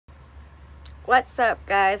What's up,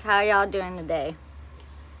 guys? How y'all doing today?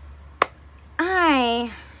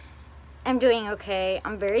 I am doing okay.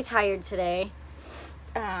 I'm very tired today.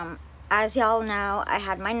 As y'all know, I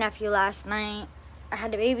had my nephew last night. I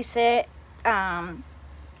had to babysit.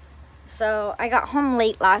 So I got home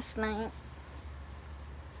late last night.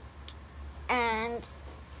 And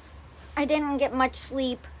I didn't get much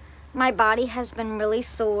sleep. My body has been really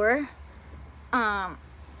sore.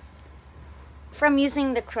 From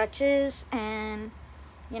using the crutches and,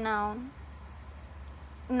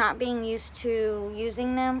 not being used to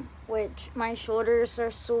using them, which my shoulders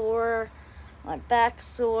are sore, my back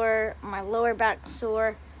sore, my lower back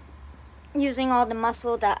sore, using all the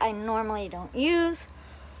muscle that I normally don't use.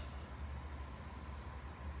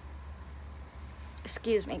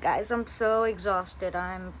 Excuse me, guys, I'm so exhausted.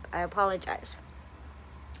 I apologize.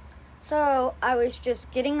 So I was just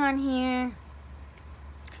getting on here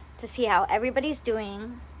to see how everybody's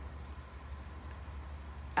doing.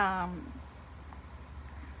 I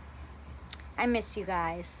miss you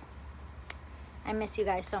guys. I miss you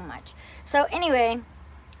guys so much. So anyway,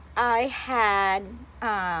 I had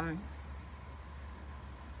a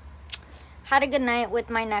good night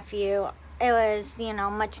with my nephew. It was,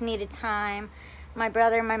 much needed time. My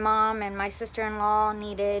brother, my mom, and my sister-in-law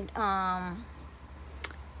needed to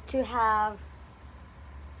have...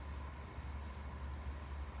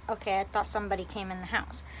 Okay, I thought somebody came in the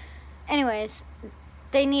house. Anyways,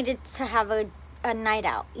 they needed to have a night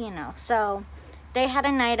out, So they had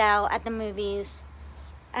a night out at the movies,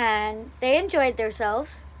 and they enjoyed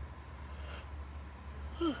themselves.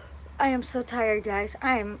 I am so tired, guys.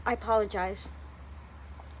 I apologize.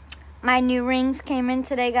 My new rings came in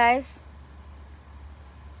today, guys.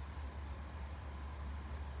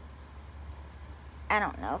 I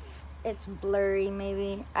don't know if it's blurry,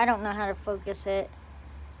 maybe. I don't know how to focus it.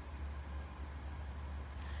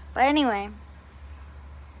 But anyway,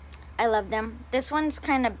 I love them. This one's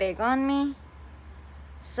kind of big on me,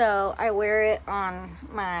 so I wear it on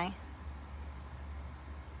my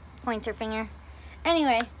pointer finger.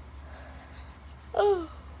 Anyway, I'm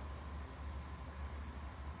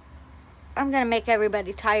gonna make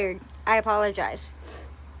everybody tired. I apologize.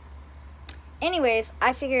 Anyways,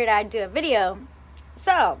 I figured I'd do a video.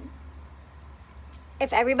 So,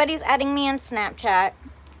 if everybody's adding me on Snapchat,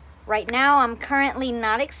 right now I'm currently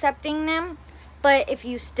not accepting them, but if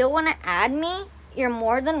you still want to add me, you're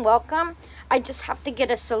more than welcome. I just have to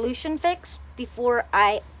get a solution fixed before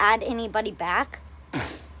I add anybody back.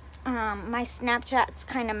 My Snapchat's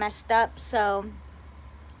kind of messed up, so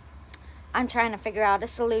I'm trying to figure out a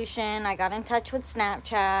solution. I got in touch with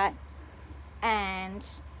Snapchat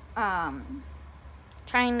and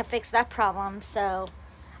trying to fix that problem. So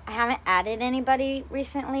I haven't added anybody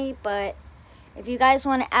recently, but if you guys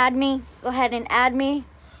want to add me, go ahead and add me.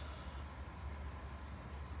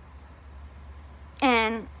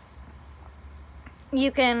 And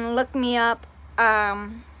you can look me up,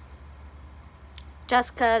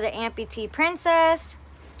 Jessica the Amputee Princess,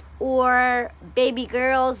 or Baby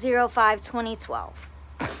Girl 05 2012.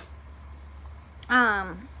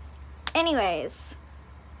 Anyways,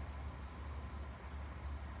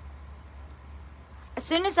 as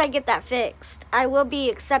soon as I get that fixed, I will be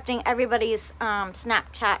accepting everybody's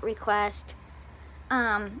Snapchat request.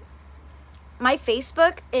 My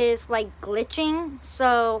Facebook is like glitching,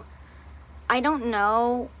 so I don't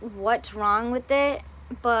know what's wrong with it,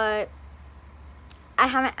 but I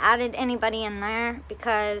haven't added anybody in there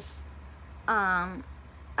because I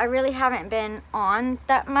really haven't been on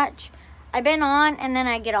that much. I've been on and then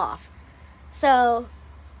I get off. So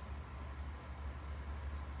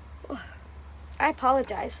I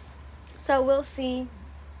apologize. So we'll see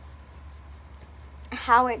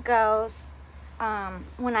how it goes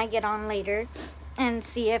when I get on later, and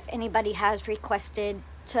see if anybody has requested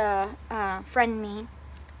to friend me,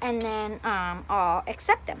 and then I'll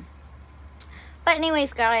accept them. But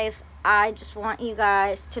anyways, guys, I just want you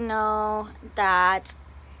guys to know that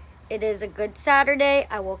it is a good Saturday.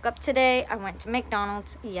 I woke up today. I went to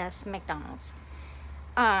McDonald's. Yes, McDonald's.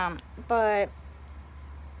 But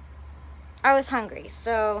I was hungry,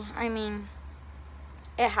 so,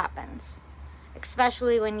 it happens.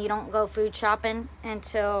 Especially when you don't go food shopping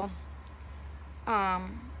until,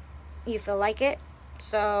 you feel like it.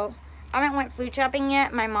 So, I haven't went food shopping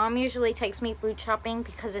yet. My mom usually takes me food shopping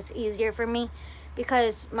because it's easier for me,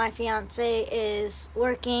 because my fiance is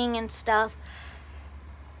working and stuff.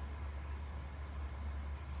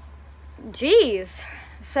 Jeez.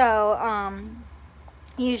 So,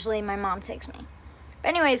 usually my mom takes me. But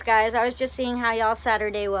anyways, guys, I was just seeing how y'all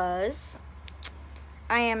Saturday was.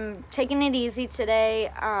 I am taking it easy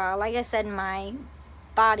today. Like I said, my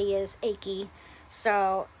body is achy.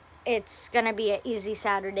 So it's gonna be an easy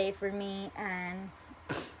Saturday for me, and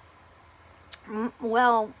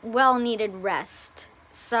well needed rest.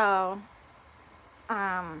 So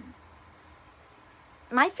my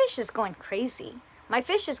fish is going crazy. My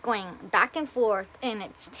fish is going back and forth in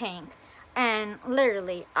its tank, and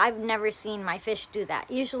literally I've never seen my fish do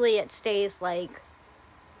that. Usually it stays like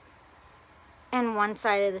in one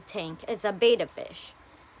side of the tank. It's a betta fish,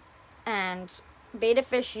 and betta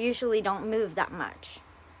fish usually don't move that much.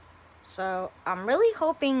 So I'm really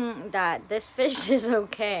hoping that this fish is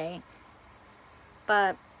okay.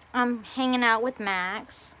 But I'm hanging out with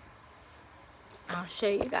Max. I'll show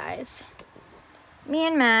you guys. Me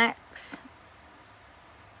and Max.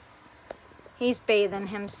 He's bathing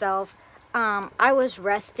himself. I was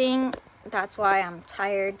resting. That's why I'm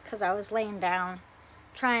tired, because I was laying down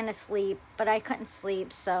trying to sleep, but I couldn't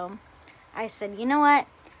sleep. So I said, you know what?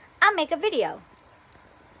 I'll make a video.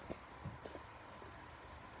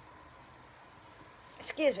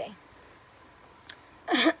 Excuse me.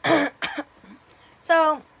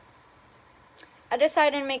 So I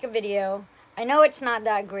decided to make a video. I know it's not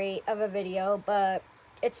that great of a video, but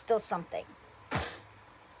it's still something.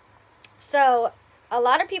 So a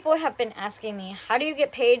lot of people have been asking me, how do you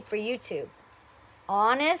get paid for YouTube?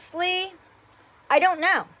 Honestly, I don't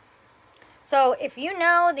know. So if you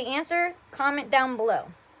know the answer, comment down below.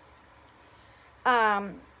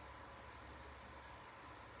 But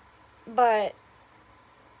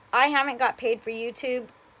I haven't got paid for YouTube.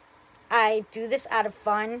 I do this out of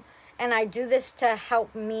fun, and I do this to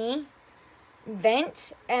help me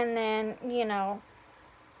vent, and then, you know,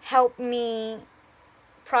 help me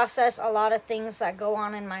process a lot of things that go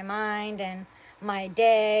on in my mind and my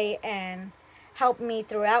day, and help me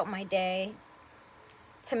throughout my day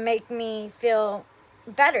to make me feel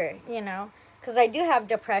better, you know, because I do have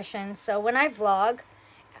depression. So when I vlog,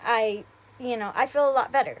 I feel a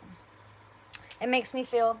lot better. It makes me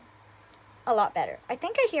feel a lot better. I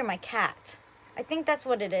think I hear my cat. I think that's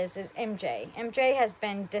what it is MJ. MJ has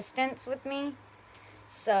been distant with me,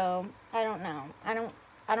 so I don't know. I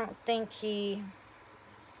don't think he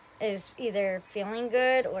is either feeling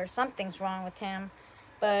good or something's wrong with him,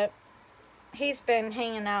 but he's been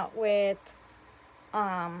hanging out with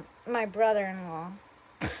my brother-in-law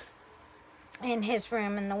in his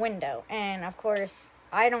room in the window, and of course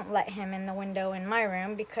I don't let him in the window in my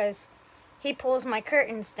room because he pulls my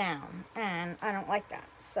curtains down, and I don't like that.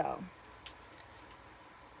 So,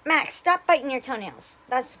 Max, stop biting your toenails.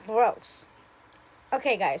 That's gross.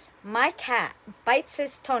 Okay, guys, my cat bites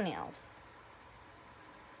his toenails.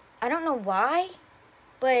 I don't know why,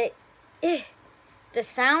 but the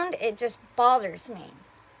sound, it just bothers me.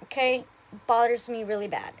 Okay? It bothers me really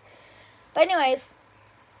bad. But anyways,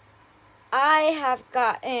 I have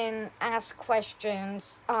gotten asked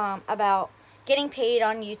questions about getting paid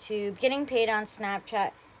on YouTube, getting paid on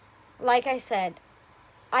Snapchat. Like I said,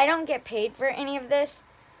 I don't get paid for any of this.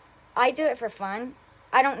 I do it for fun.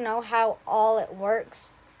 I don't know how all it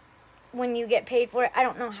works when you get paid for it. I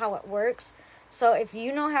don't know how it works. So if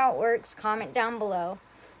you know how it works, comment down below.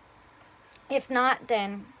 If not,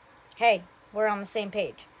 then hey, we're on the same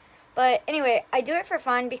page. But anyway, I do it for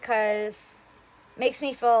fun because it makes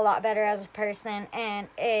me feel a lot better as a person, and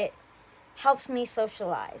it helps me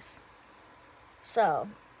socialize. So,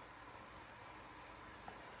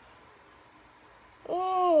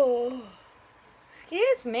 oh,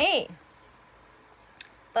 excuse me.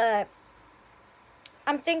 But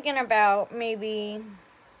I'm thinking about maybe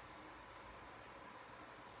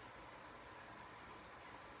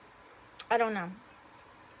I don't know.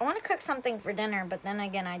 I want to cook something for dinner, but then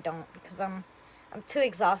again I don't, because I'm too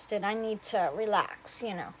exhausted. I need to relax,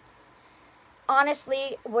 you know.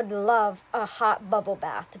 Honestly, would love a hot bubble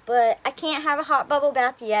bath, but I can't have a hot bubble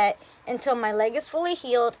bath yet until my leg is fully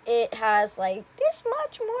healed. It has like this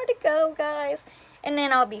much more to go, guys, and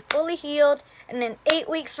then I'll be fully healed, and then 8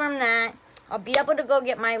 weeks from that I'll be able to go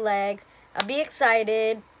get my leg. I'll be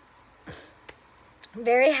excited,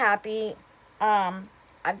 very happy.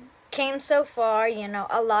 I've came so far, you know.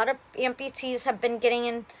 A lot of amputees have been getting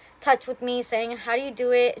in touch with me saying, how do you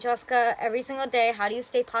do it, Jessica, every single day? How do you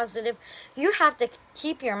stay positive? You have to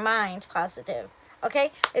keep your mind positive,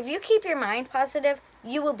 okay? If you keep your mind positive,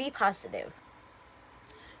 you will be positive.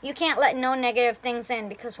 You can't let no negative things in,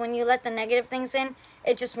 because when you let the negative things in,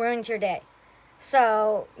 it just ruins your day.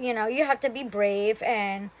 So, you know, you have to be brave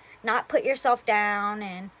and not put yourself down,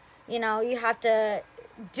 and, you know, you have to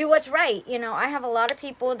do what's right. You know, I have a lot of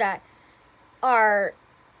people that are,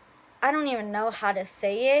 I don't even know how to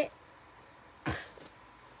say it.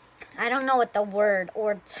 I don't know what the word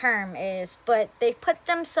or term is, but they put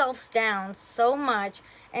themselves down so much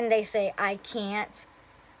and they say, I can't,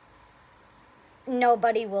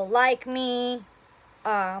 nobody will like me,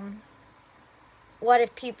 what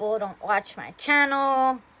if people don't watch my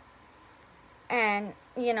channel? And,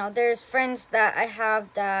 you know, there's friends that I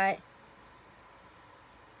have that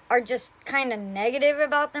are just kind of negative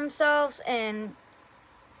about themselves and,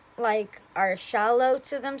 like, are shallow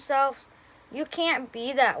to themselves. You can't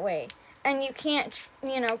be that way. And you can't,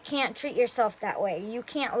 can't treat yourself that way. You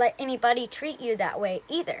can't let anybody treat you that way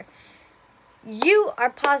either. You are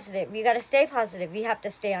positive. You got to stay positive. You have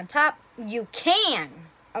to stay on top. You can,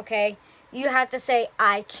 okay? You have to say,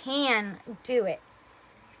 I can do it.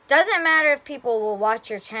 Doesn't matter if people will watch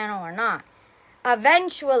your channel or not.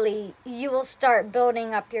 Eventually, you will start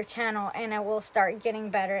building up your channel and it will start getting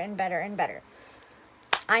better and better and better.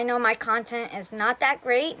 I know my content is not that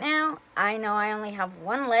great now. I know I only have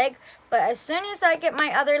one leg. But as soon as I get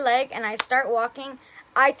my other leg and I start walking,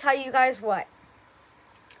 I tell you guys what.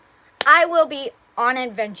 I will be on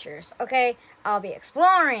adventures, okay? I'll be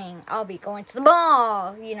exploring. I'll be going to the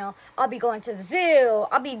mall, I'll be going to the zoo.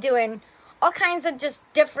 I'll be doing all kinds of just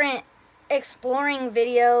different exploring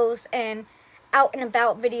videos and out and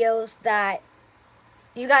about videos that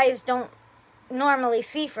you guys don't normally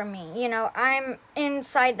see from me. I'm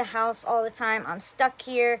inside the house all the time. I'm stuck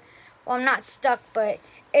here. Well, I'm not stuck, but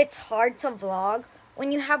it's hard to vlog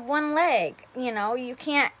when you have one leg. You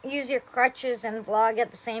can't use your crutches and vlog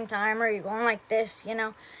at the same time, or you're going like this,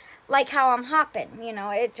 like how I'm hopping.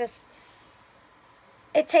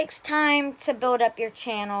 It takes time to build up your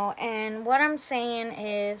channel. And what I'm saying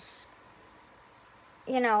is,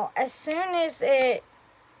 as soon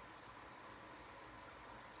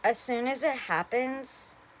as it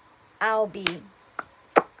happens, I'll be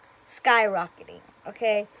skyrocketing,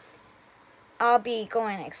 okay? I'll be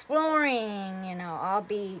going exploring, I'll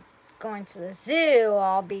be going to the zoo,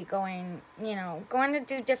 I'll be going, going to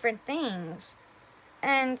do different things.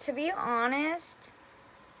 And to be honest,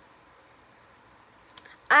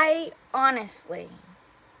 I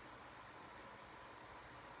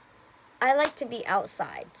like to be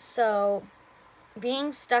outside, so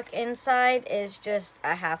being stuck inside is just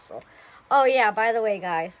a hassle. Oh yeah, by the way,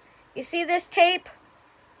 guys, you see this tape?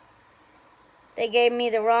 They gave me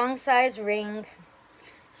the wrong size ring,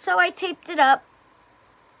 so I taped it up.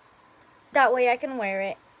 That way I can wear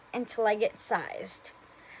it until I get sized.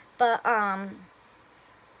 But,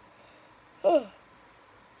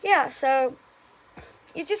 yeah, so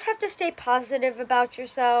you just have to stay positive about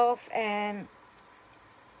yourself, and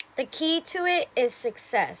the key to it is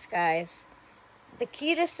success, guys. The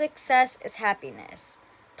key to success is happiness,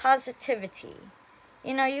 positivity.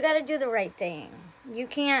 You got to do the right thing. You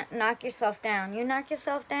can't knock yourself down. You knock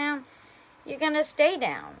yourself down, you're going to stay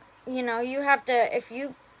down. You have to, if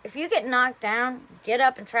you get knocked down, get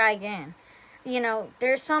up and try again.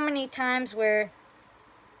 There's so many times where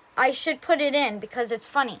I should put it in because it's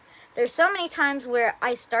funny. There's so many times where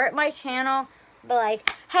I start my channel, but like,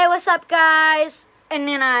 hey, what's up, guys? And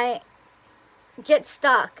then I get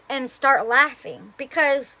stuck and start laughing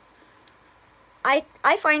because I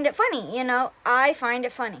find it funny, I find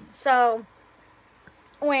it funny. So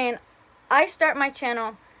when I start my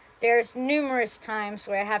channel, there's numerous times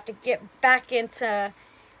where I have to get back into,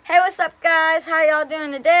 hey, what's up, guys? How y'all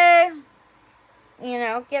doing today?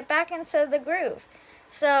 Get back into the groove.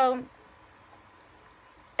 So,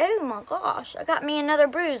 oh my gosh, I got me another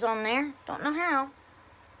bruise on there. Don't know how.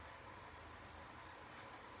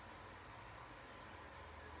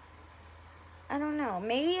 I don't know.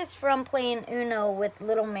 Maybe it's from playing Uno with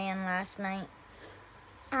little man last night.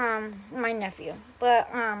 My nephew. But,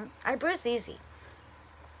 I bruised easy.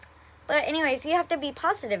 But anyways, you have to be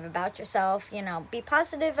positive about yourself, Be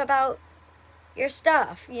positive about your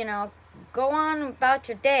stuff, Go on about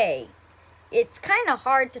your day. It's kind of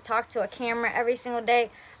hard to talk to a camera every single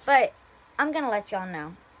day, but I'm going to let y'all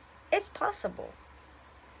know. It's possible.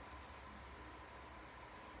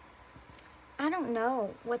 I don't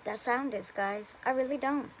know what that sound is, guys. I really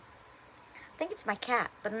don't. I think it's my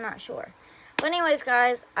cat, but I'm not sure. But anyways,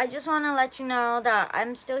 guys, I just want to let you know that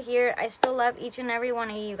I'm still here. I still love each and every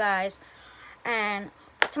one of you guys. And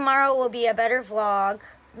tomorrow will be a better vlog.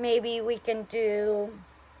 Maybe we can do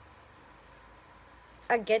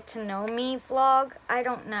a get to know me vlog. I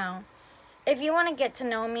don't know. If you want to get to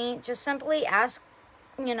know me, just simply ask,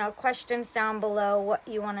 questions down below what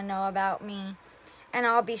you want to know about me. And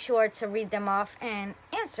I'll be sure to read them off and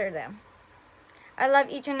answer them. I love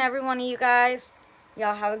each and every one of you guys.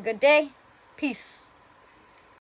 Y'all have a good day. Peace.